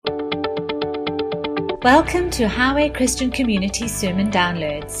Welcome to Highway Christian Community Sermon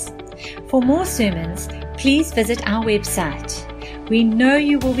Downloads. For more sermons, please visit our website. We know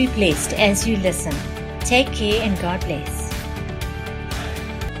you will be blessed as you listen. Take care and God bless.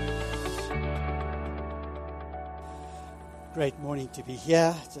 Great morning to be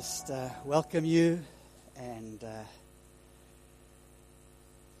here. Just welcome you, and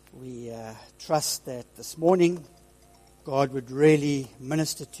we trust that this morning God would really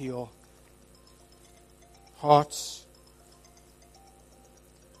minister to your hearts.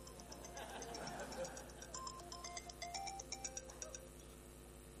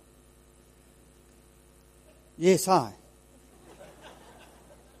 Yes, hi.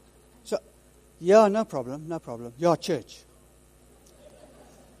 So, yeah, no problem. You're at church.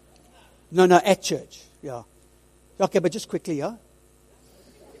 No, at church. Yeah. Okay, but just quickly, yeah?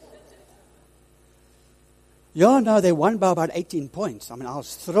 Yeah, no, they won by about 18 points. I mean, I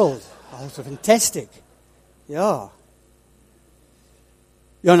was thrilled. I was fantastic. Yeah.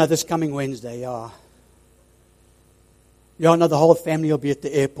 Yeah, no, this coming Wednesday, yeah. Yeah, no, the whole family will be at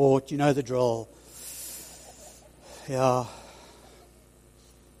the airport. You know the drill. Yeah.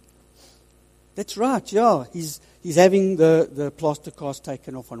 That's right, yeah. He's having the plaster cast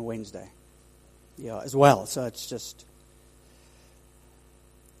taken off on Wednesday. Yeah, as well. So it's just...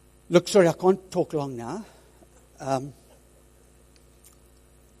 Look, sorry, I can't talk long now.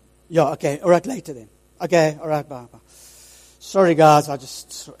 Yeah, okay, all right, later then. Okay, all right, bye. Sorry, guys, I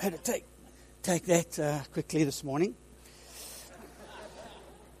just had to take that quickly this morning.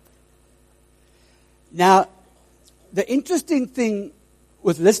 Now, the interesting thing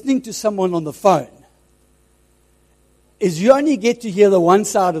with listening to someone on the phone is you only get to hear the one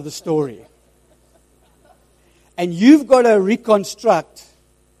side of the story. And you've got to reconstruct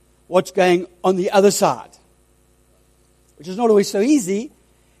what's going on the other side, which is not always so easy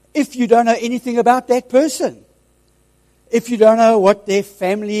if you don't know anything about that person. If you don't know what their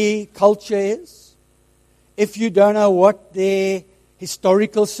family culture is, if you don't know what their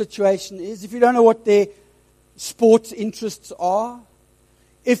historical situation is, if you don't know what their sports interests are,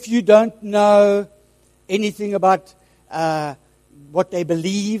 if you don't know anything about what they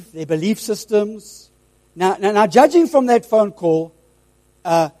believe, their belief systems. Now, judging from that phone call,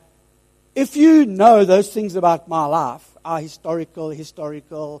 if you know those things about my life, our historical,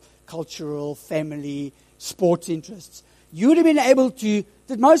 cultural, family, sports interests, you would have been able to,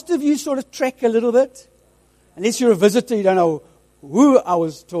 did most of you sort of track a little bit? Unless you're a visitor, you don't know who I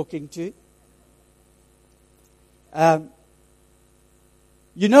was talking to.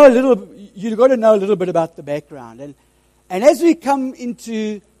 You've got to know a little bit about the background. And as we come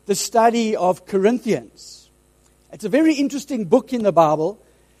into the study of Corinthians, it's a very interesting book in the Bible,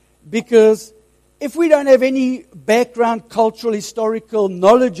 because if we don't have any background, cultural, historical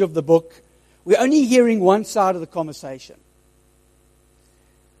knowledge of the book, we're only hearing one side of the conversation.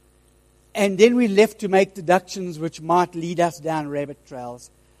 And then we're left to make deductions which might lead us down rabbit trails.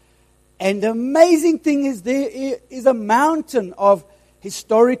 And the amazing thing is there is a mountain of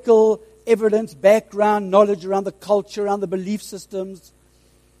historical evidence, background, knowledge around the culture, around the belief systems.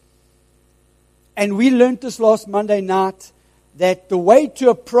 And we learned this last Monday night, that the way to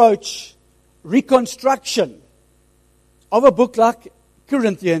approach reconstruction of a book like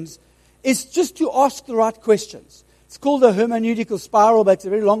Corinthians is just to ask the right questions. It's called a hermeneutical spiral, but it's a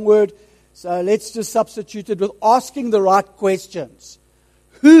very long word, so let's just substitute it with asking the right questions.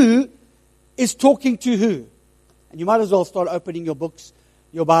 Who is talking to who? And you might as well start opening your books,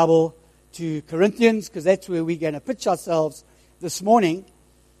 your Bible, to Corinthians, because that's where we're going to pitch ourselves this morning.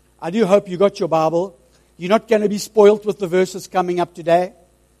 I do hope you got your Bible. You're not going to be spoilt with the verses coming up today.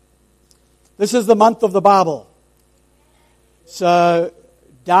 This is the month of the Bible. So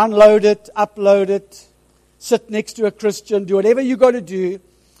download it, upload it, sit next to a Christian, do whatever you got to do.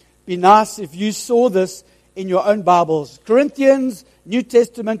 Be nice if you saw this in your own Bibles. Corinthians, New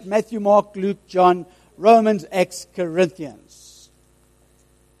Testament, Matthew, Mark, Luke, John, Romans, Acts, Corinthians.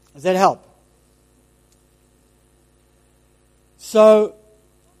 Does that help? So,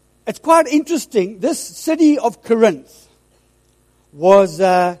 it's quite interesting. This city of Corinth was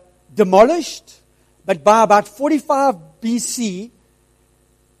demolished, but by about 45 BC,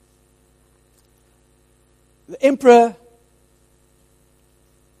 the Emperor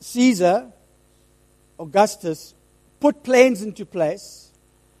Caesar, Augustus, put plans into place,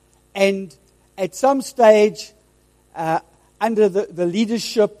 and at some stage, under the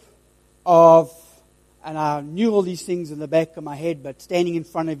leadership of, and I knew all these things in the back of my head, but standing in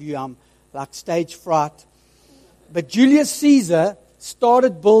front of you, I'm like stage fright. But Julius Caesar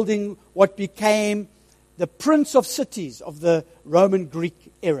started building what became the prince of cities of the Roman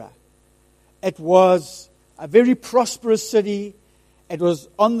Greek era. It was a very prosperous city. It was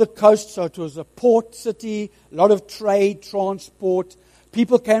on the coast, so it was a port city, a lot of trade, transport.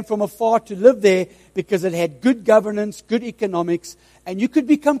 People came from afar to live there because it had good governance, good economics, and you could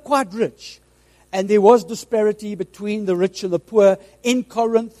become quite rich. And there was disparity between the rich and the poor in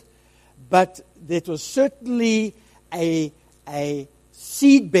Corinth, but there was certainly a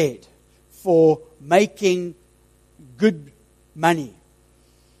seedbed for making good money.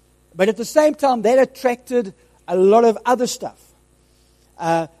 But at the same time, that attracted a lot of other stuff.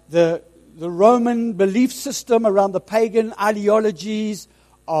 The Roman belief system around the pagan ideologies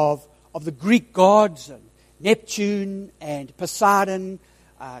of the Greek gods, and Neptune and Poseidon,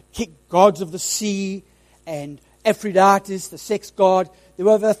 gods of the sea, and Aphrodite, the sex god. There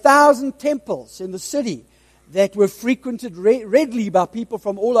were over 1,000 temples in the city that were frequented readily by people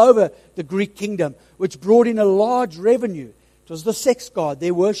from all over the Greek kingdom, which brought in a large revenue. It was the sex god,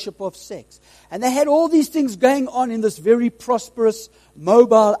 their worship of sex. And they had all these things going on in this very prosperous,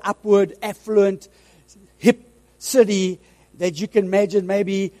 mobile, upward, affluent, hip city that you can imagine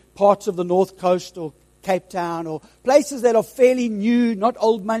maybe parts of the North Coast or Cape Town or places that are fairly new, not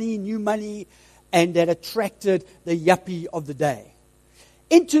old money, new money, and that attracted the yuppie of the day.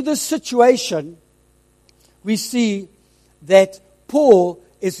 Into this situation, we see that Paul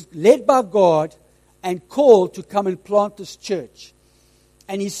is led by God and called to come and plant this church.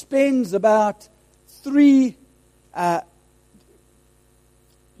 And he spends about 18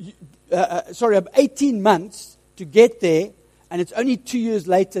 months to get there, and it's only 2 years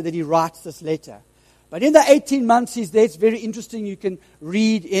later that he writes this letter. But in the 18 months he's there, it's very interesting. You can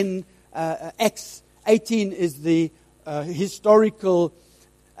read in Acts 18 is the historical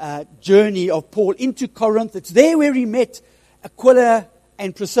journey of Paul into Corinth. It's there where he met Aquila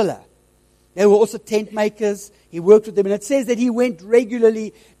and Priscilla. They were also tent makers. He worked with them. And it says that he went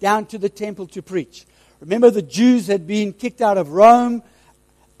regularly down to the temple to preach. Remember, the Jews had been kicked out of Rome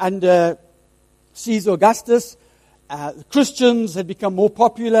under Caesar Augustus. The Christians had become more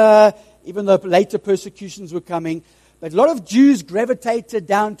popular, even though later persecutions were coming. But a lot of Jews gravitated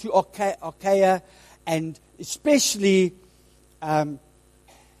down to Achaia, and especially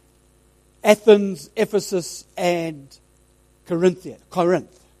Athens, Ephesus, and Corinth.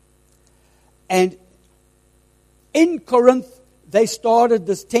 And in Corinth, they started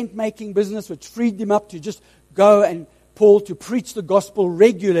this tent-making business, which freed them up to just go and Paul to preach the gospel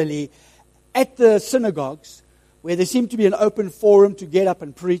regularly at the synagogues, where there seemed to be an open forum to get up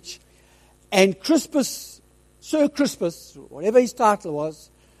and preach. And Crispus, Sir Crispus, whatever his title was,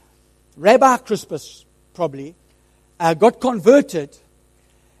 Rabbi Crispus probably, got converted.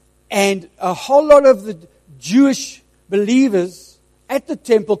 And a whole lot of the Jewish believers at the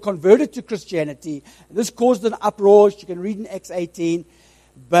temple converted to Christianity. This caused an uproar. You can read in Acts 18.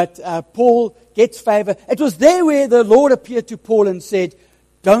 But Paul gets favor. It was there where the Lord appeared to Paul and said,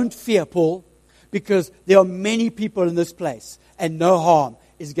 "Don't fear, Paul, because there are many people in this place, and no harm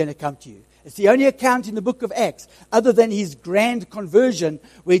is going to come to you." It's the only account in the book of Acts, other than his grand conversion,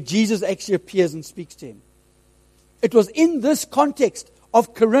 where Jesus actually appears and speaks to him. It was in this context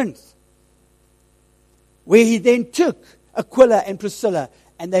of Corinth where he then took Aquila and Priscilla,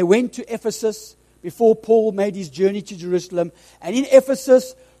 and they went to Ephesus before Paul made his journey to Jerusalem. And in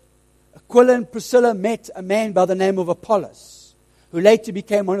Ephesus, Aquila and Priscilla met a man by the name of Apollos, who later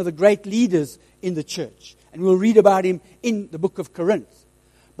became one of the great leaders in the church. And we'll read about him in the book of Corinth.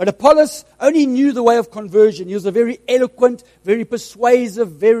 But Apollos only knew the way of conversion. He was a very eloquent, very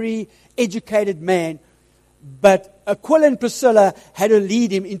persuasive, very educated man. But Aquila and Priscilla had to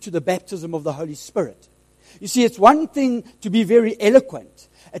lead him into the baptism of the Holy Spirit. You see, it's one thing to be very eloquent.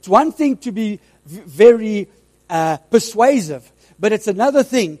 It's one thing to be very persuasive. But it's another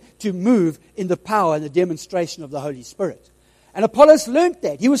thing to move in the power and the demonstration of the Holy Spirit. And Apollos learned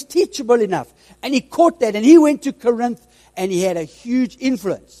that. He was teachable enough. And he caught that. And he went to Corinth and he had a huge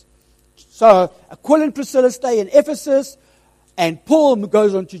influence. So Aquila and Priscilla stay in Ephesus. And Paul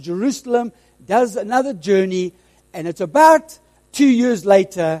goes on to Jerusalem, does another journey. And it's about 2 years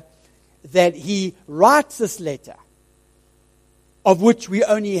later that he writes this letter, of which we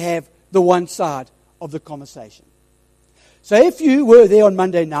only have the one side of the conversation. So if you were there on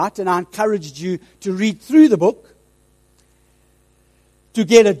Monday night, and I encouraged you to read through the book to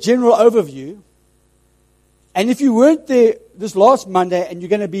get a general overview, and if you weren't there this last Monday and you're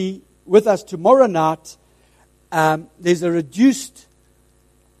going to be with us tomorrow night, there's a reduced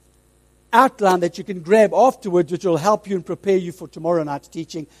outline that you can grab afterwards, which will help you and prepare you for tomorrow night's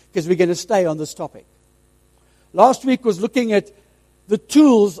teaching, because we're going to stay on this topic. Last week was looking at the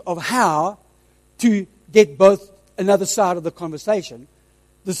tools of how to get both another side of the conversation.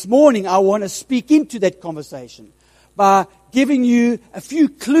 this morning I want to speak into that conversation by giving you a few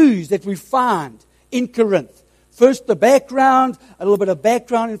clues that we find in Corinth. First, the background, a little bit of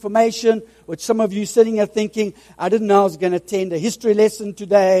background information, which some of you sitting here thinking, I didn't know I was going to attend a history lesson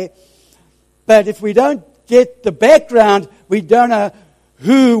today. But if we don't get the background, we don't know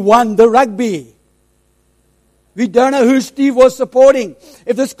who won the rugby. We don't know who Steve was supporting.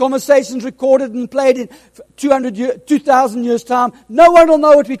 If this conversation's recorded and played in 2,000 years' time, no one will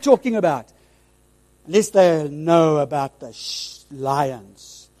know what we're talking about. Unless they know about the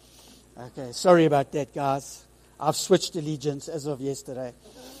Lions. Okay, sorry about that, guys. I've switched allegiance as of yesterday.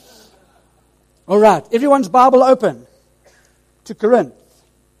 All right, everyone's Bible open to Corinth.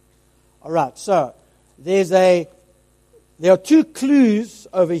 All right, so there are two clues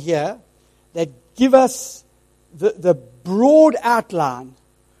over here that give us the broad outline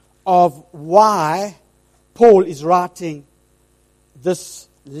of why Paul is writing this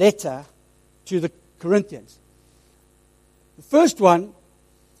letter to the Corinthians. The first one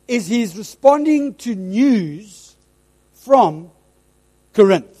is he's responding to news from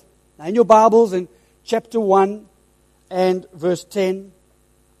Corinth. Now in your Bibles, in chapter 1 and verse 10,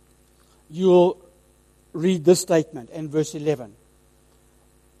 you'll read this statement, and verse 11.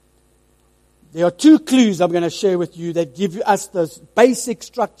 There are two clues I'm going to share with you that give us the basic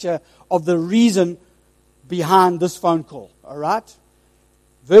structure of the reason behind this phone call. All right?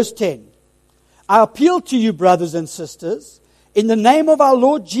 Verse 10. I appeal to you, brothers and sisters, in the name of our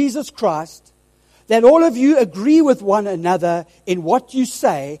Lord Jesus Christ, that all of you agree with one another in what you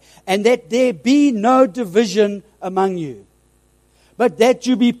say, and that there be no division among you, but that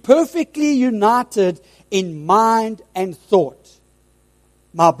you be perfectly united in mind and thought.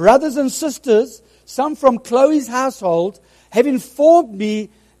 My brothers and sisters, some from Chloe's household, have informed me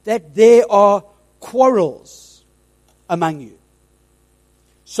that there are quarrels among you.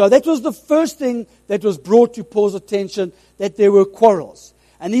 So that was the first thing that was brought to Paul's attention, that there were quarrels.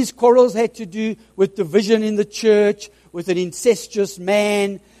 And these quarrels had to do with division in the church, with an incestuous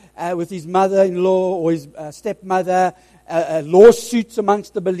man, with his mother-in-law or his stepmother, lawsuits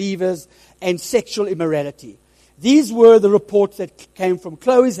amongst the believers, and sexual immorality. These were the reports that came from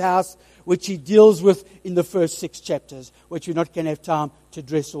Chloe's house, which he deals with in the first 6 chapters, which we're not going to have time to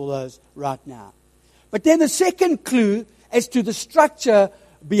address all those right now. But then the second clue as to the structure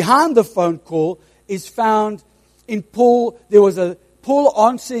behind the phone call is found in Paul. There was Paul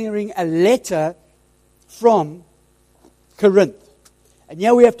answering a letter from Corinth. And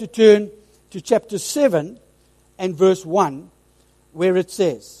here we have to turn to chapter 7 and verse 1, where it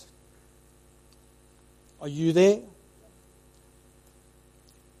says, are you there?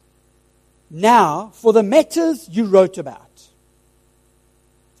 Now, for the matters you wrote about.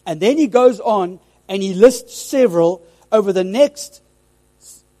 And then he goes on and he lists several over the next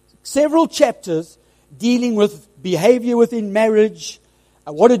several chapters dealing with behavior within marriage,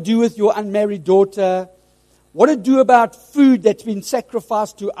 what to do with your unmarried daughter, what to do about food that's been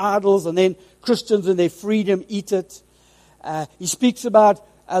sacrificed to idols and then Christians in their freedom eat it. He speaks about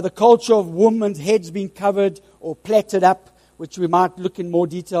the culture of women's heads being covered or plaited up, which we might look in more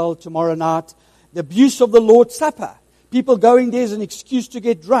detail tomorrow night. The abuse of the Lord's Supper. People going there as an excuse to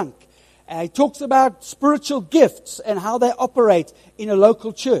get drunk. He talks about spiritual gifts and how they operate in a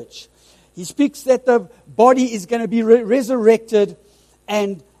local church. He speaks that the body is going to be resurrected,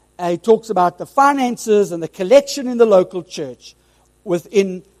 and he talks about the finances and the collection in the local church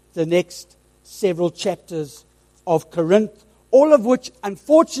within the next several chapters of Corinth, all of which,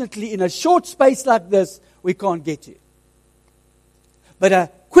 unfortunately, in a short space like this, we can't get to. But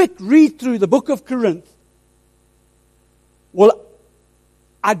a quick read through the book of Corinth will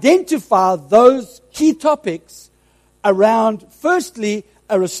identify those key topics around, firstly,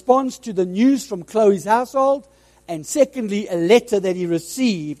 a response to the news from Chloe's household, and secondly, a letter that he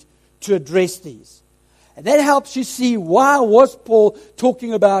received to address these. And that helps you see why was Paul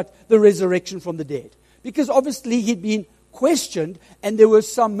talking about the resurrection from the dead. Because obviously he'd been questioned and there were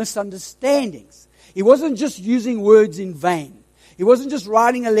some misunderstandings. He wasn't just using words in vain. He wasn't just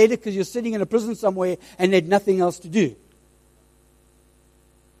writing a letter because you're sitting in a prison somewhere and had nothing else to do.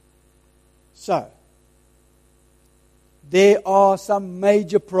 So, there are some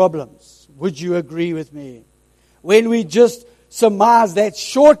major problems. Would you agree with me? When we just surmise that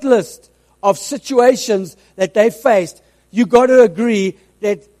short list of situations that they faced, you got to agree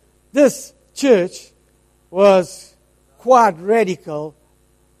that this church was quite radical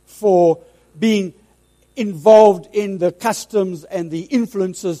for being involved in the customs and the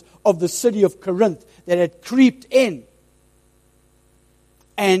influences of the city of Corinth that had creeped in.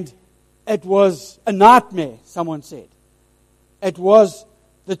 And it was a nightmare, someone said. It was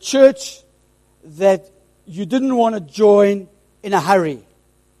the church that you didn't want to join in a hurry.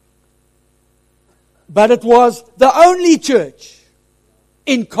 But it was the only church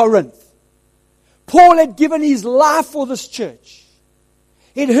in Corinth. Paul had given his life for this church.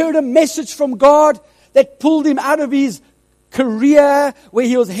 He'd heard a message from God that pulled him out of his career where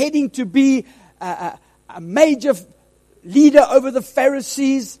he was heading to be a major leader over the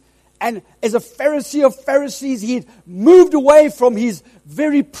Pharisees. And as a Pharisee of Pharisees, he had moved away from his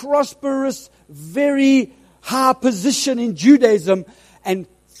very prosperous, very high position in Judaism and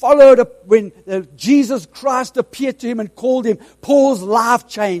followed up when Jesus Christ appeared to him and called him. Paul's life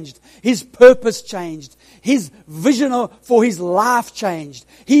changed. His purpose changed. His vision for his life changed.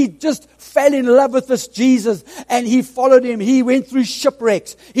 He just fell in love with this Jesus and he followed him. He went through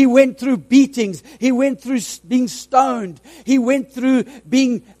shipwrecks. He went through beatings. He went through being stoned. He went through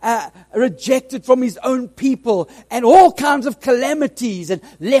being rejected from his own people and all kinds of calamities and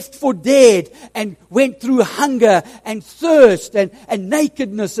left for dead and went through hunger and thirst and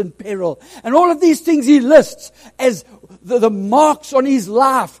nakedness and peril. And all of these things he lists as the marks on his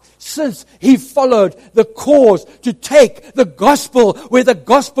life since he followed the cause to take the gospel where the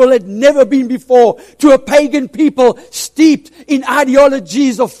gospel had never been before to a pagan people steeped in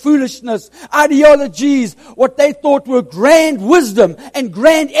ideologies of foolishness, ideologies what they thought were grand wisdom and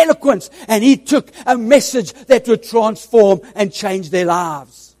grand eloquence, and he took a message that would transform and change their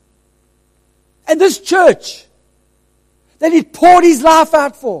lives. And this church that he poured his life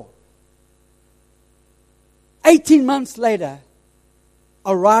out for, 18 months later,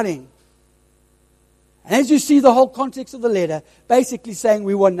 are writing. And as you see the whole context of the letter, basically saying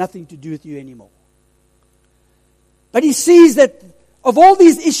we want nothing to do with you anymore. But he sees that of all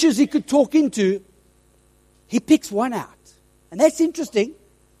these issues he could talk into, he picks one out. And that's interesting.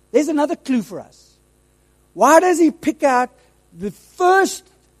 There's another clue for us. Why does he pick out the first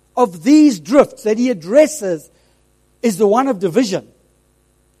of these drifts that he addresses is the one of division?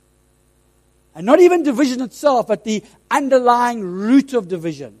 And not even division itself, but the underlying root of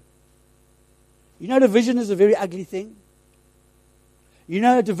division. You know, division is a very ugly thing. You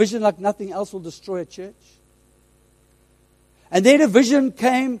know, a division like nothing else will destroy a church. And their division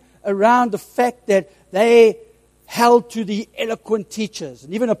came around the fact that they held to the eloquent teachers.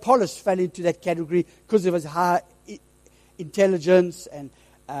 And even Apollos fell into that category because of his high intelligence and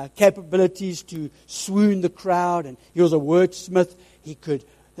capabilities to swoon the crowd. And he was a wordsmith. He could...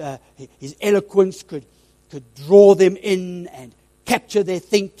 his eloquence could draw them in and capture their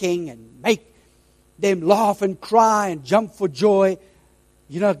thinking and make them laugh and cry and jump for joy.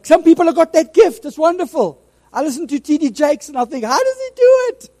 You know, some people have got that gift. It's wonderful. I listen to T.D. Jakes and I think, how does he do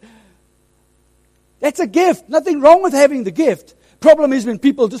it? That's a gift. Nothing wrong with having the gift. Problem is when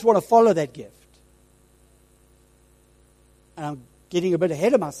people just want to follow that gift. And I'm getting a bit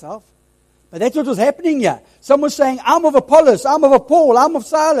ahead of myself. But that's what was happening here. Some was saying, I'm of Apollos, I'm of Paul, I'm of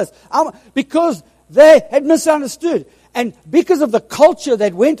Silas. Because they had misunderstood. And because of the culture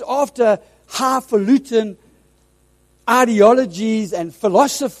that went after highfalutin ideologies and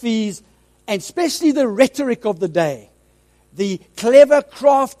philosophies, and especially the rhetoric of the day, the clever,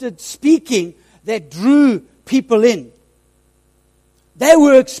 crafted speaking that drew people in. They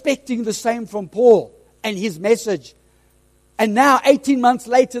were expecting the same from Paul and his message. And now, 18 months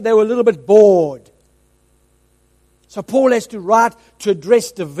later, they were a little bit bored. So Paul has to write to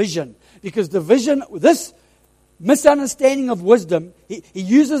address division. Because division, this misunderstanding of wisdom, he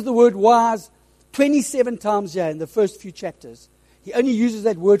uses the word wise 27 times here in the first few chapters. He only uses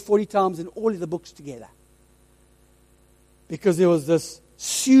that word 40 times in all of the books together. Because there was this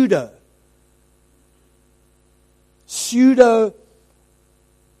pseudo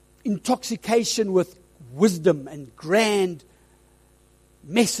intoxication with wisdom and grand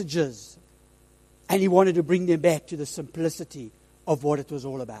messages, and he wanted to bring them back to the simplicity of what it was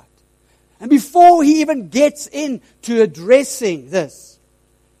all about. And before he even gets into addressing this,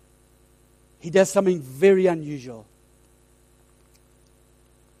 he does something very unusual.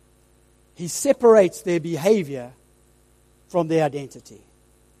 He separates their behavior from their identity.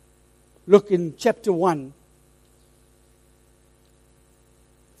 Look in chapter 1,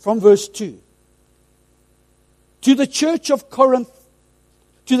 from verse 2. To the church of Corinth,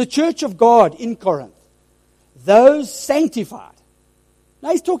 to the church of God in Corinth, those sanctified. Now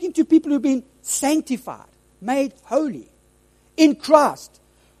he's talking to people who've been sanctified, made holy in Christ,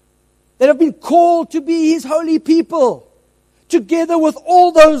 that have been called to be His holy people, together with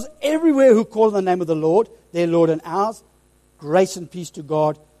all those everywhere who call on the name of the Lord, their Lord and ours. Grace and peace to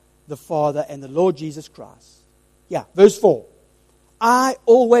God, the Father, and the Lord Jesus Christ. Yeah, verse 4. I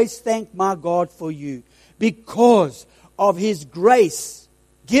always thank my God for you, because of His grace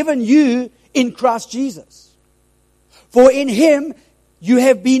given you in Christ Jesus. For in Him you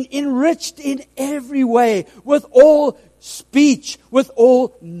have been enriched in every way, with all speech, with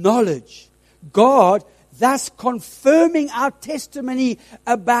all knowledge. God thus confirming our testimony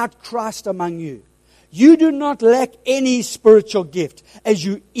about Christ among you. You do not lack any spiritual gift as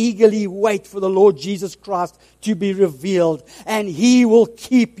you eagerly wait for the Lord Jesus Christ to be revealed, and He will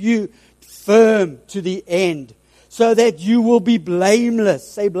keep you firm to the end, so that you will be blameless.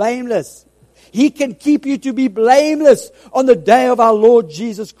 Say blameless. He can keep you to be blameless on the day of our Lord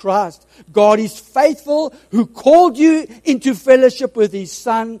Jesus Christ. God is faithful, who called you into fellowship with His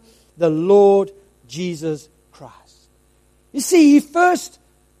Son, the Lord Jesus Christ. You see, He first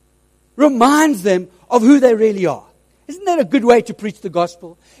reminds them of who they really are. Isn't that a good way to preach the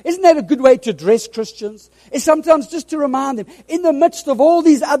gospel? Isn't that a good way to address Christians? It's sometimes just to remind them, in the midst of all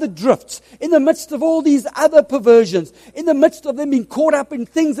these other drifts, in the midst of all these other perversions, in the midst of them being caught up in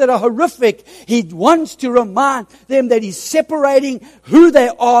things that are horrific, He wants to remind them that He's separating who they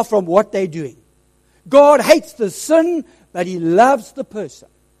are from what they're doing. God hates the sin, but He loves the person.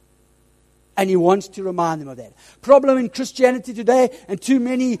 And He wants to remind them of that. Problem in Christianity today, and too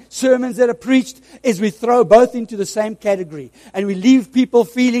many sermons that are preached, is we throw both into the same category. And we leave people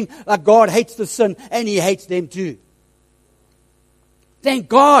feeling like God hates the sin, and He hates them too. Thank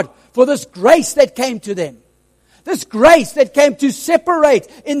God for this grace that came to them. This grace that came to separate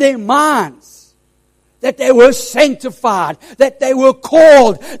in their minds that they were sanctified, that they were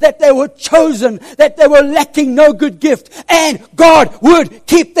called, that they were chosen, that they were lacking no good gift, and God would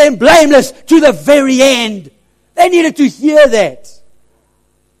keep them blameless to the very end. They needed to hear that.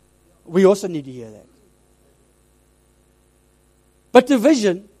 We also need to hear that. But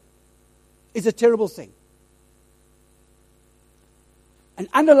division is a terrible thing. And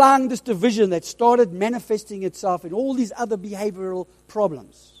underlying this division that started manifesting itself in all these other behavioral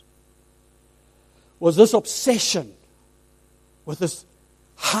problems was this obsession with this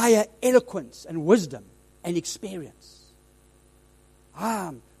higher eloquence and wisdom and experience.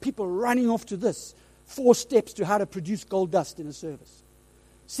 People running off to this. 4 steps to how to produce gold dust in a service.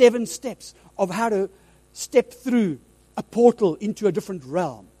 7 steps of how to step through a portal into a different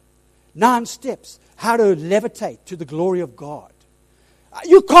realm. 9 steps how to levitate to the glory of God.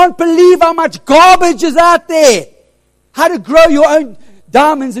 You can't believe how much garbage is out there. How to grow your own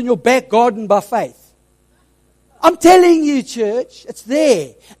diamonds in your back garden by faith. I'm telling you, church, it's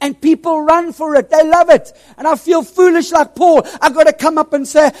there. And people run for it. They love it. And I feel foolish like Paul. I've got to come up and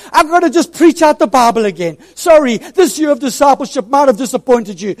say, I've got to just preach out the Bible again. Sorry, this year of discipleship might have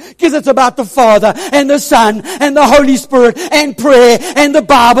disappointed you. Because it's about the Father and the Son and the Holy Spirit and prayer and the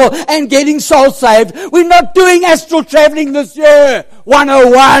Bible and getting souls saved. We're not doing astral traveling this year.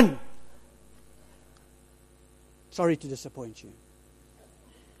 101. Sorry to disappoint you.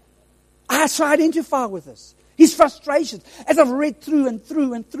 I identify with this. His frustrations, as I've read through and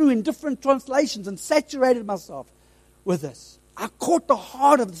through and through in different translations and saturated myself with this. I caught the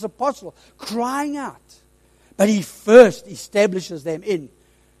heart of this apostle crying out. But he first establishes them in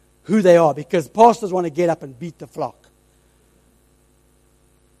who they are, because pastors want to get up and beat the flock.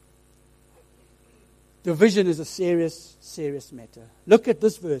 Division is a serious, serious matter. Look at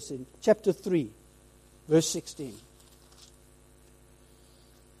this verse in chapter 3, verse 16.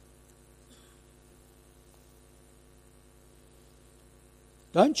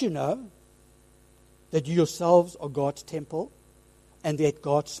 Don't you know that you yourselves are God's temple and that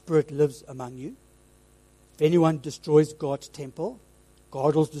God's Spirit lives among you? If anyone destroys God's temple,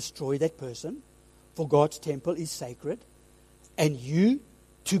 God will destroy that person, for God's temple is sacred. And you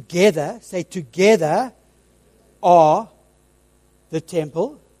together, say together, are the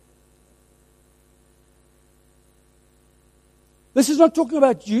temple. This is not talking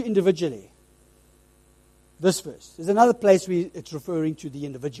about you individually. This verse. There's another place where it's referring to the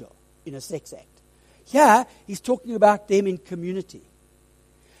individual in a sex act. Here, he's talking about them in community.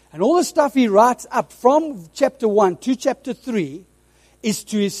 And all the stuff he writes up from chapter 1 to chapter 3 is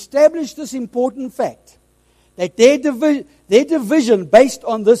to establish this important fact that their division based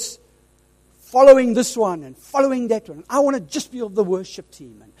on this, following this one and following that one. I want to just be of the worship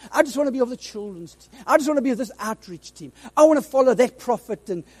team. And I just want to be of the children's team. I just want to be of this outreach team. I want to follow that prophet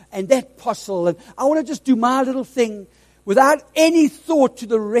and that apostle. And I want to just do my little thing without any thought to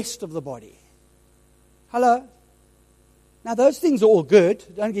the rest of the body. Hello? Now those things are all good.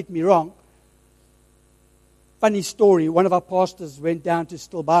 Don't get me wrong. Funny story. One of our pastors went down to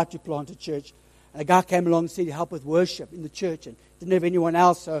Stilbaai to plant a church. And a guy came along and said he'd help with worship in the church. And didn't have anyone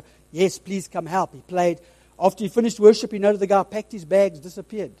else, so yes, please come help. He played. After he finished worship, he noticed the guy packed his bags,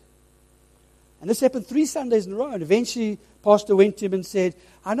 disappeared. And this happened 3 Sundays in a row. And eventually, pastor went to him and said,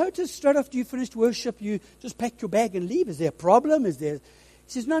 I noticed straight after you finished worship, you just pack your bag and leave. Is there a problem? He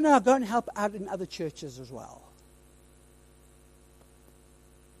says, no, I'll go and help out in other churches as well.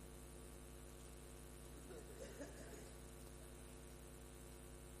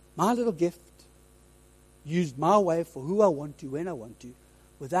 My little gift, used my way for who I want to, when I want to,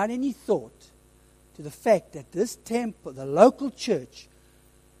 without any thought to the fact that this temple, the local church,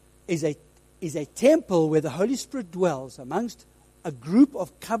 is a temple where the Holy Spirit dwells amongst a group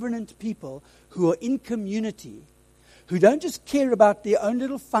of covenant people who are in community, who don't just care about their own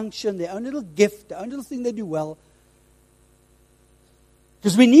little function, their own little gift, their own little thing they do well.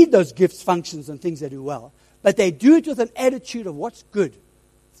 Because we need those gifts, functions, and things they do well. But they do it with an attitude of what's good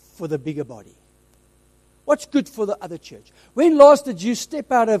for the bigger body. What's good for the other church? When last did you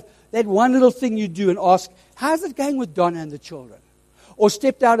step out of that one little thing you do and ask, how's it going with Donna and the children? Or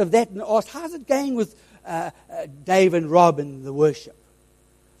stepped out of that and asked, how's it going with Dave and Rob and the worship?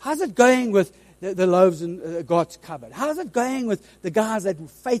 How's it going with the loaves and God's cupboard? How's it going with the guys that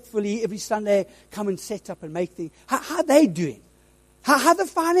faithfully every Sunday come and set up and make things? How are they doing? How are the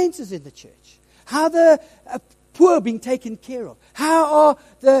finances in the church? How are the poor being taken care of? How are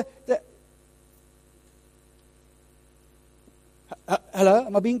the hello?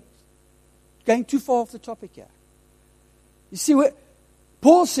 Am I going too far off the topic here? You see,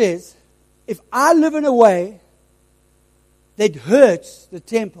 Paul says, if I live in a way that hurts the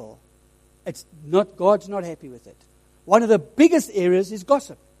temple, God's not happy with it. One of the biggest areas is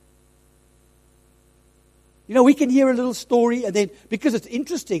gossip. You know, we can hear a little story, and then because it's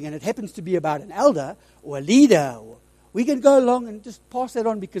interesting and it happens to be about an elder or a leader, we can go along and just pass that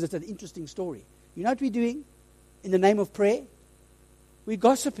on because it's an interesting story. You know what we're doing in the name of prayer? We're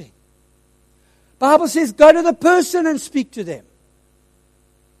gossiping. Bible says, go to the person and speak to them.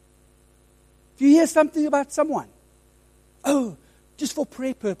 If you hear something about someone, just for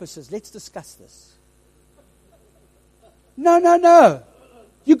prayer purposes, let's discuss this. No.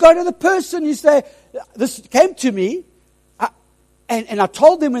 You go to the person, you say, this came to me, and I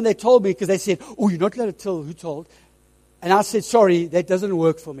told them when they told me, because they said, you're not allowed to tell who told. And I said, sorry, that doesn't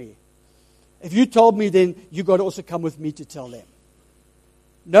work for me. If you told me, then you got to also come with me to tell them.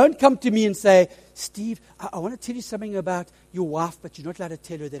 Don't come to me and say, Steve, I want to tell you something about your wife, but you're not allowed to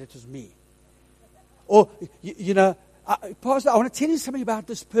tell her that it was me. Or, Pastor, I want to tell you something about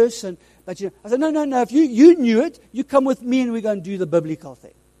this person, but I said, no. If you knew it, you come with me and we're going to do the biblical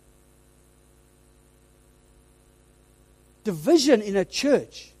thing. Division in a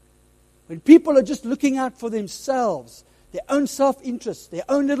church, when people are just looking out for themselves, their own self-interest, their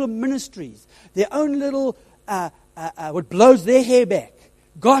own little ministries, their own little, what blows their hair back,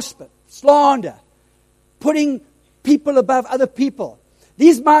 gossip, slander, putting people above other people.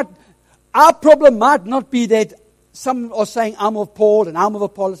 Our problem might not be that some are saying I'm of Paul and I'm of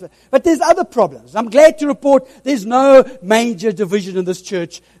Apollos, but there's other problems. I'm glad to report there's no major division in this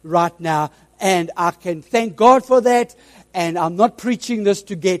church right now, and I can thank God for that, and I'm not preaching this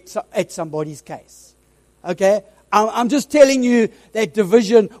to get at somebody's case. Okay? I'm just telling you that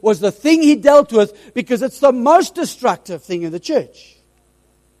division was the thing he dealt with because it's the most destructive thing in the church.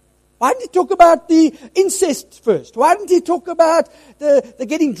 Why didn't he talk about the incest first? Why didn't he talk about the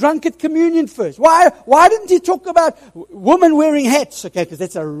getting drunk at communion first? Why didn't he talk about women wearing hats? Okay, because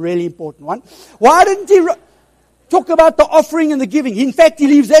that's a really important one. Why didn't he talk about the offering and the giving? In fact, he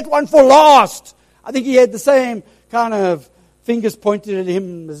leaves that one for last. I think he had the same kind of fingers pointed at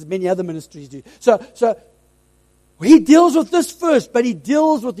him as many other ministries do. So he deals with this first, but he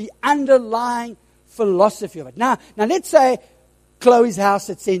deals with the underlying philosophy of it. Now let's say Chloe's house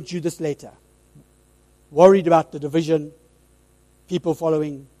had sent you this letter, worried about the division, people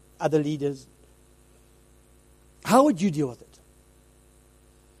following other leaders. How would you deal with it?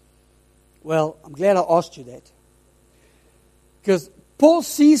 Well, I'm glad I asked you that. Because Paul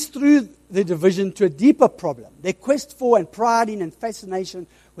sees through the division to a deeper problem, their quest for and pride in and fascination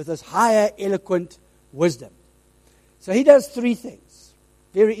with this higher, eloquent wisdom. So he does 3 things.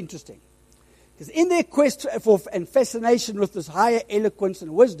 Very interesting. Because in their quest for and fascination with this higher eloquence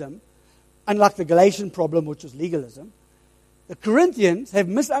and wisdom, unlike the Galatian problem, which was legalism, the Corinthians have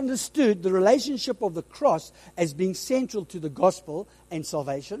misunderstood the relationship of the cross as being central to the gospel and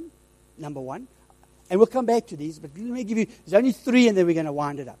salvation, number 1. And we'll come back to these, but let me give you, there's only 3 and then we're going to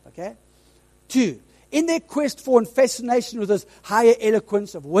wind it up, okay? 2, in their quest for and fascination with this higher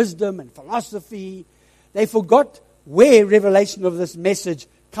eloquence of wisdom and philosophy, they forgot where revelation of this message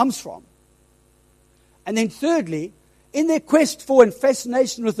comes from. And then thirdly, in their quest for and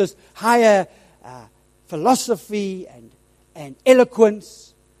fascination with this higher philosophy and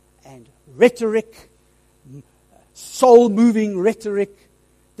eloquence and rhetoric, soul-moving rhetoric.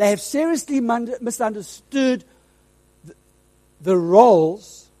 They have seriously misunderstood the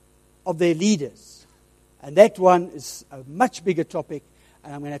roles of their leaders. And that one is a much bigger topic,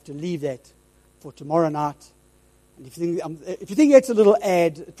 and I'm going to have to leave that for tomorrow night. And if you think that's a little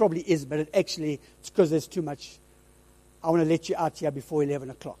ad, it probably is, but it's because there's too much. I want to let you out here before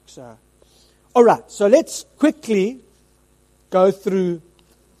 11 o'clock. So, all right, so let's quickly go through.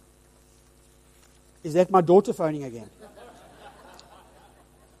 Is that my daughter phoning again?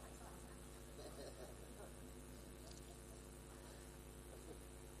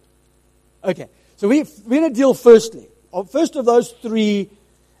 Okay, so we're going to deal first of those three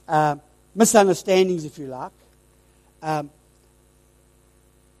misunderstandings, if you like,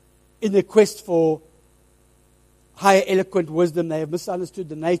 in the quest for higher eloquent wisdom. They have misunderstood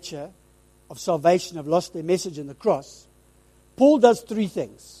the nature of salvation, have lost their message in the cross. Paul does three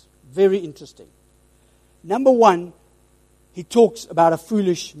things, very interesting. Number one, he talks about a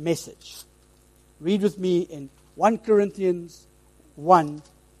foolish message. Read with me in 1 Corinthians 1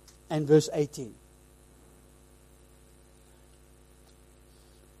 and verse 18.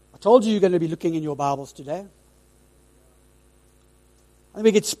 I told you you're going to be looking in your Bibles today. And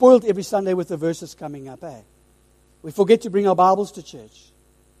we get spoiled every Sunday with the verses coming up, eh? We forget to bring our Bibles to church.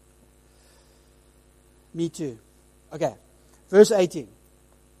 Me too. Okay, verse 18.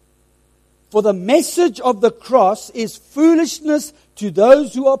 For the message of the cross is foolishness to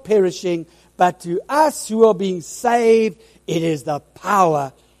those who are perishing, but to us who are being saved, it is the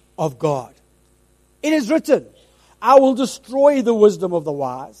power of God. It is written, I will destroy the wisdom of the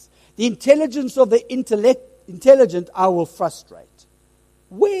wise. The intelligence of the intelligent I will frustrate.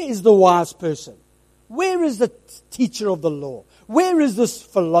 Where is the wise person? Where is the teacher of the law? Where is this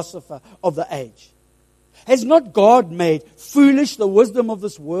philosopher of the age? Has not God made foolish the wisdom of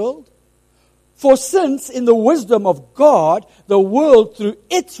this world? For since in the wisdom of God, the world through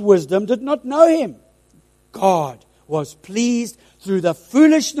its wisdom did not know Him, God was pleased through the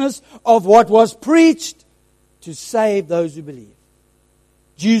foolishness of what was preached to save those who believe.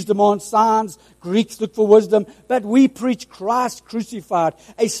 Jews demand signs, Greeks look for wisdom, but we preach Christ crucified,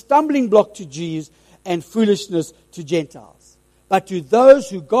 a stumbling block to Jews and foolishness to Gentiles. But to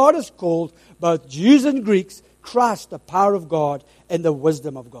those who God has called, both Jews and Greeks, Christ, the power of God and the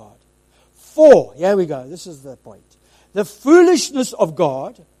wisdom of God. For, here we go, this is the point. The foolishness of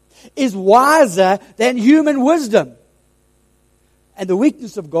God is wiser than human wisdom. And the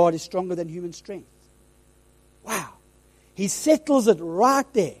weakness of God is stronger than human strength. Wow. He settles it right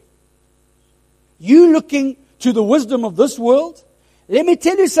there. You looking to the wisdom of this world? Let me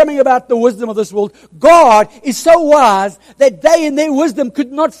tell you something about the wisdom of this world. God is so wise that they in their wisdom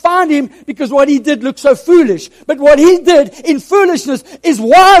could not find Him because what He did looked so foolish. But what He did in foolishness is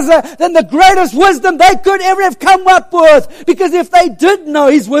wiser than the greatest wisdom they could ever have come up with. Because if they did know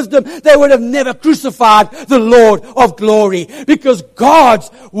His wisdom, they would have never crucified the Lord of glory. Because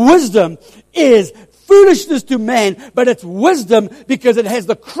God's wisdom is foolishness to man, but it's wisdom because it has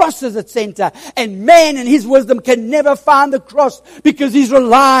the cross as its center. And man in his wisdom can never find the cross because he's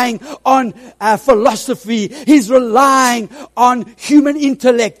relying on philosophy. He's relying on human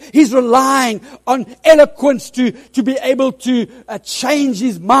intellect. He's relying on eloquence to be able to change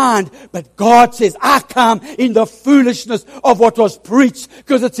his mind. But God says, I come in the foolishness of what was preached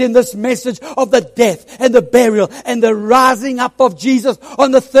because it's in this message of the death and the burial and the rising up of Jesus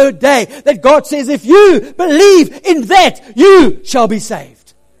on the third day that God says, if you believe in that, you shall be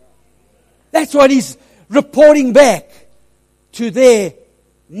saved. That's what He's reporting back to their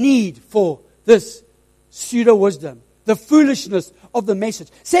need for this pseudo-wisdom, the foolishness of the message.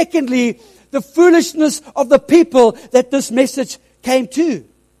 Secondly, the foolishness of the people that this message came to.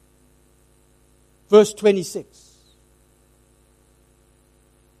 Verse 26.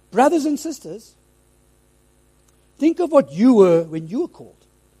 Brothers and sisters, think of what you were when you were called.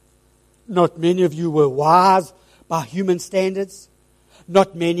 Not many of you were wise by human standards.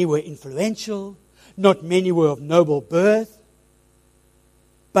 Not many were influential. Not many were of noble birth.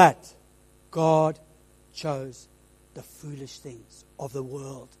 But God chose the foolish things of the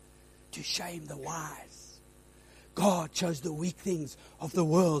world to shame the wise. God chose the weak things of the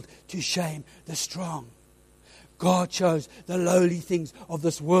world to shame the strong. God chose the lowly things of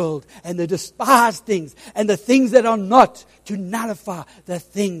this world and the despised things and the things that are not to nullify the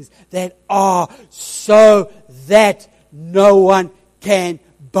things that are, so that no one can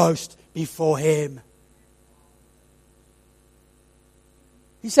boast before Him.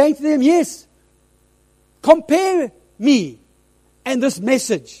 He's saying to them, yes, compare me and this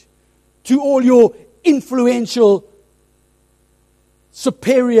message to all your influential,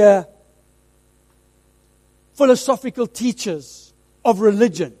 superior philosophical teachers of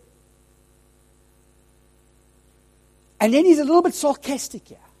religion. And then he's a little bit sarcastic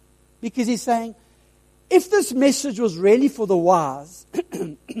here, because he's saying, if this message was really for the wise,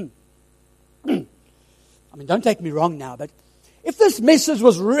 I mean, don't take me wrong now, but if this message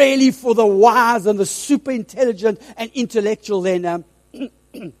was really for the wise and the super intelligent and intellectual, then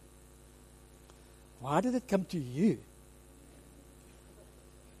why did it come to you?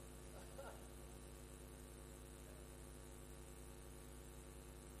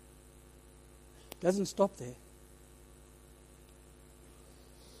 Doesn't stop there.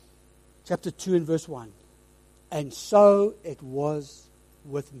 Chapter 2 and verse 1. And so it was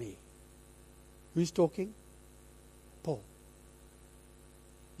with me. Who's talking? Paul.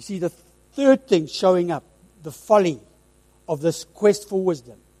 You see, the third thing showing up, the folly of this quest for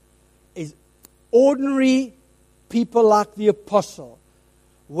wisdom, is ordinary people like the apostle.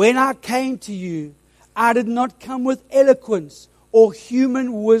 When I came to you, I did not come with eloquence or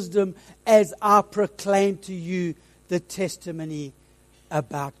human wisdom as I proclaimed to you the testimony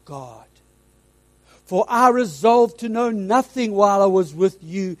about God. For I resolved to know nothing while I was with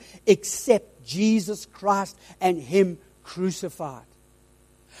you except Jesus Christ and Him crucified.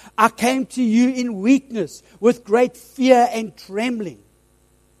 I came to you in weakness, with great fear and trembling.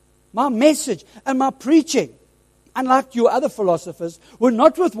 My message and my preaching, unlike your other philosophers, were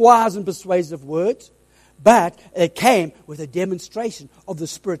not with wise and persuasive words, but it came with a demonstration of the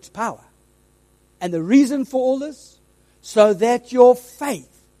Spirit's power. And the reason for all this? So that your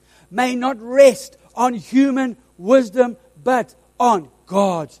faith may not rest on human wisdom, but on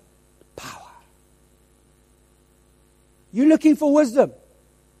God's power. You're looking for wisdom.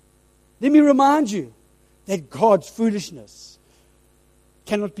 Let me remind you that God's foolishness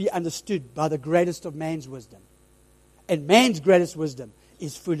cannot be understood by the greatest of man's wisdom. And man's greatest wisdom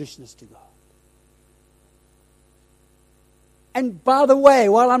is foolishness to God. And by the way,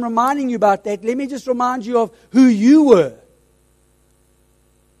 while I'm reminding you about that, let me just remind you of who you were.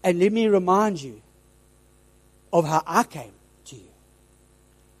 And let me remind you of how I came to you.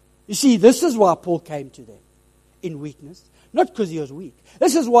 You see, this is why Paul came to them, in weakness. Not because he was weak.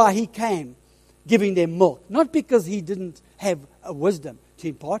 This is why he came giving them milk. Not because he didn't have a wisdom to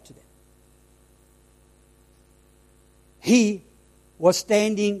impart to them. He was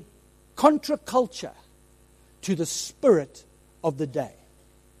standing contra culture to the spirit of the day,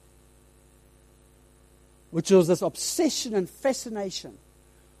 which was this obsession and fascination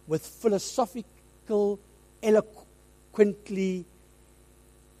with philosophical, eloquently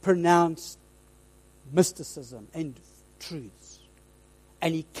pronounced mysticism and truths.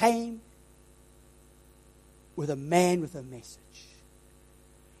 And he came with a man with a message.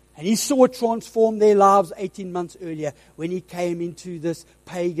 And he saw it transform their lives 18 months earlier when he came into this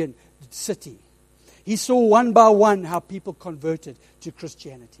pagan city. He saw one by one how people converted to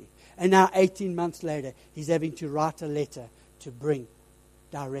Christianity. And now 18 months later, he's having to write a letter to bring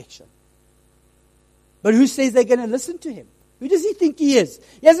direction. But who says they're going to listen to him? Who does he think he is?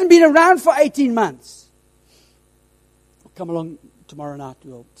 He hasn't been around for 18 months. Come along tomorrow night,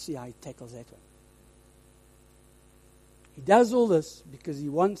 we'll see how he tackles that one. He does all this because he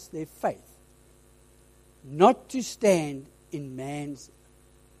wants their faith not to stand in man's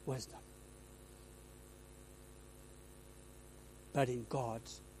wisdom, but in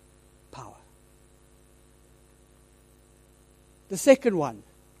God's power. The second one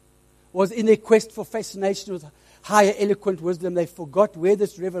was in their quest for fascination with higher eloquent wisdom, they forgot where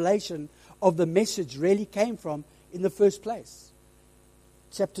this revelation of the message really came from in the first place.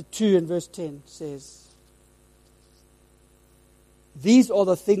 Chapter 2 and verse 10 says, these are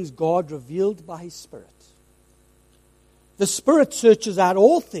the things God revealed by His Spirit. The Spirit searches out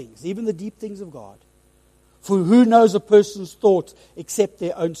all things, even the deep things of God. For who knows a person's thoughts except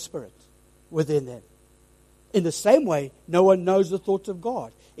their own spirit within them? In the same way, no one knows the thoughts of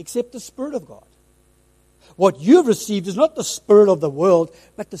God except the Spirit of God. What you have received is not the spirit of the world,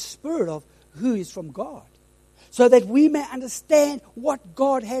 but the Spirit of who is from God, so that we may understand what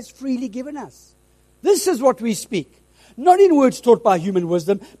God has freely given us. This is what we speak, not in words taught by human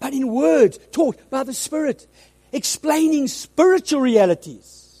wisdom, but in words taught by the Spirit, explaining spiritual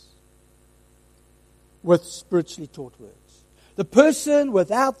realities with spiritually taught words. The person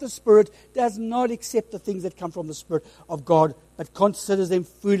without the Spirit does not accept the things that come from the Spirit of God, but considers them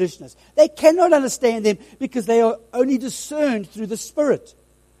foolishness. They cannot understand them because they are only discerned through the Spirit.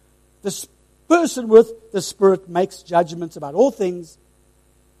 The person with the Spirit makes judgments about all things,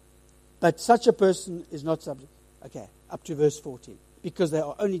 but such a person is not subject. Okay, up to verse 14, because they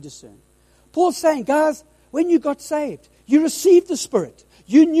are only discerned. Paul's saying, guys, when you got saved, you received the Spirit.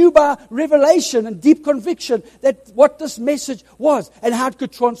 You knew by revelation and deep conviction that what this message was and how it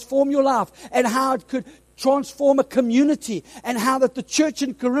could transform your life and how it could transform a community and how that the church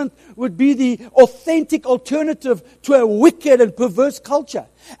in Corinth would be the authentic alternative to a wicked and perverse culture.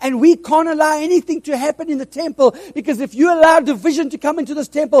 And we can't allow anything to happen in the temple, because if you allow division to come into this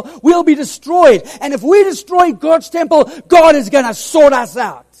temple, we'll be destroyed. And if we destroy God's temple, God is going to sort us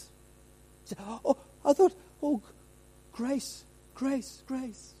out. Oh, I thought, grace.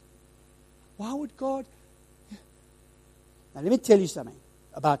 Why would God? Now let me tell you something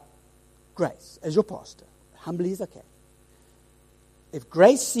about Grace as your pastor, humbly as I can. If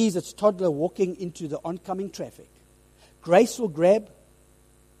Grace sees its toddler walking into the oncoming traffic, Grace will grab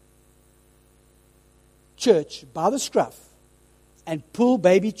Church by the scruff and pull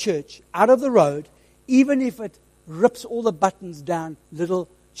baby Church out of the road, even if it rips all the buttons down little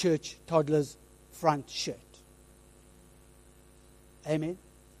Church toddler's front shirt. Amen.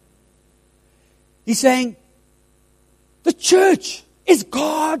 He's saying, the church is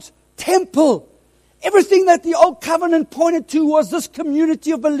God's temple. Everything that the old covenant pointed to was this community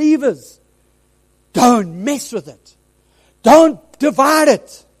of believers. Don't mess with it. Don't divide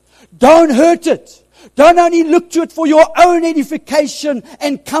it. Don't hurt it. Don't only look to it for your own edification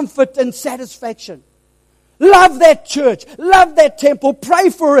and comfort and satisfaction. Love that church. Love that temple. Pray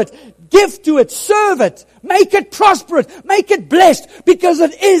for it. Give to it. Serve it. Make it prosperous. Make it blessed. Because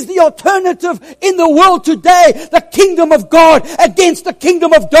it is the alternative in the world today. The kingdom of God against the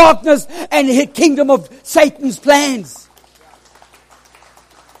kingdom of darkness and the kingdom of Satan's plans.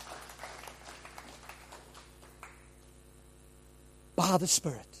 By the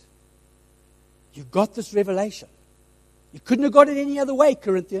Spirit. You got this revelation. You couldn't have got it any other way,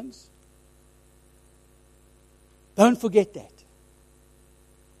 Corinthians. Don't forget that.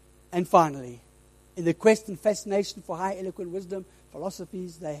 And finally, in the quest and fascination for high eloquent wisdom,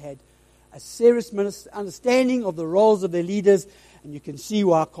 philosophies, they had a serious understanding of the roles of their leaders. And you can see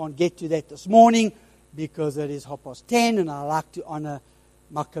why I can't get to that this morning, because it is 10:30, and I like to honor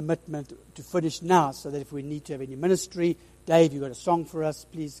my commitment to finish now, so that if we need to have any ministry, Dave, you've got a song for us,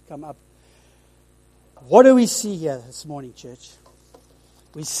 please come up. What do we see here this morning, church?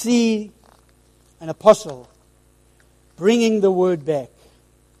 We see an apostle bringing the word back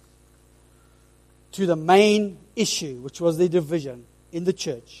to the main issue, which was the division in the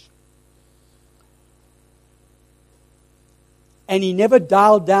church. And he never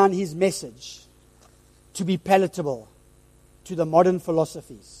dialed down his message to be palatable to the modern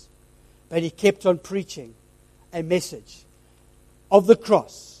philosophies, but he kept on preaching a message of the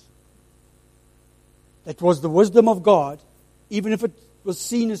cross that was the wisdom of God, even if it was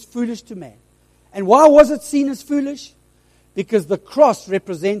seen as foolish to man. And why was it seen as foolish? Because the cross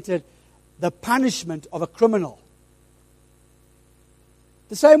represented the punishment of a criminal.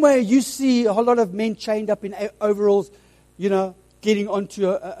 The same way you see a whole lot of men chained up in overalls, getting onto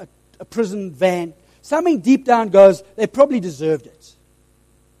a prison van. Something deep down goes, they probably deserved it.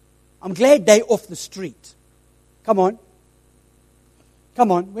 I'm glad they're off the street. Come on.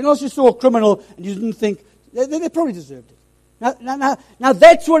 When else you saw a criminal and you didn't think, they probably deserved it. Now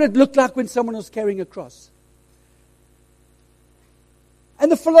that's what it looked like when someone was carrying a cross.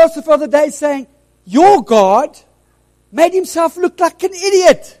 And the philosopher of the day is saying, your God made himself look like an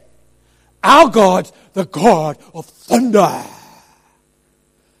idiot. Our God, the God of thunder.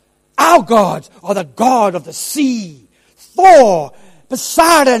 Our gods are the God of the sea. Thor,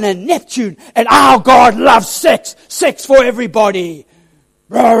 Poseidon, and Neptune. And our God loves sex. Sex for everybody.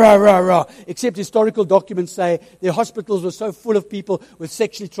 Rah, rah, rah, rah. Except historical documents say their hospitals were so full of people with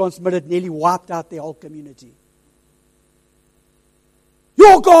sexually transmitted, nearly wiped out their whole community.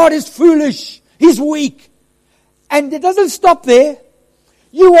 Your God is foolish. He's weak. And it doesn't stop there.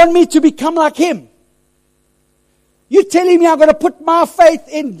 You want me to become like him. You're telling me I'm going to put my faith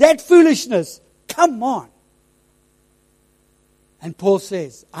in that foolishness. Come on. And Paul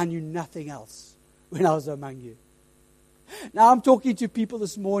says, I knew nothing else when I was among you. Now I'm talking to people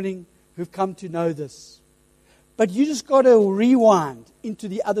this morning who've come to know this. But you just got to rewind into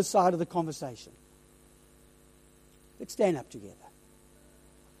the other side of the conversation. Let's stand up together.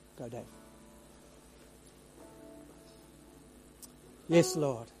 Go, Dave. Yes,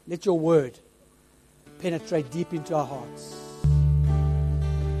 Lord. Let your word penetrate deep into our hearts.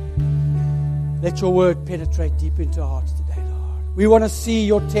 Let your word penetrate deep into our hearts today, Lord. We want to see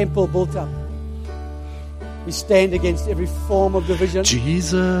your temple built up. We stand against every form of division.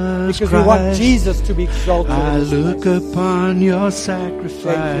 Jesus because Christ, we want Jesus to be exalted. I look upon your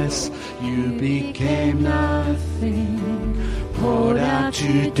sacrifice. You became nothing, poured out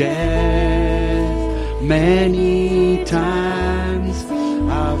to death many times.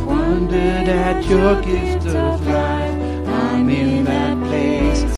 I've wondered at your gift of life. I'm in that place.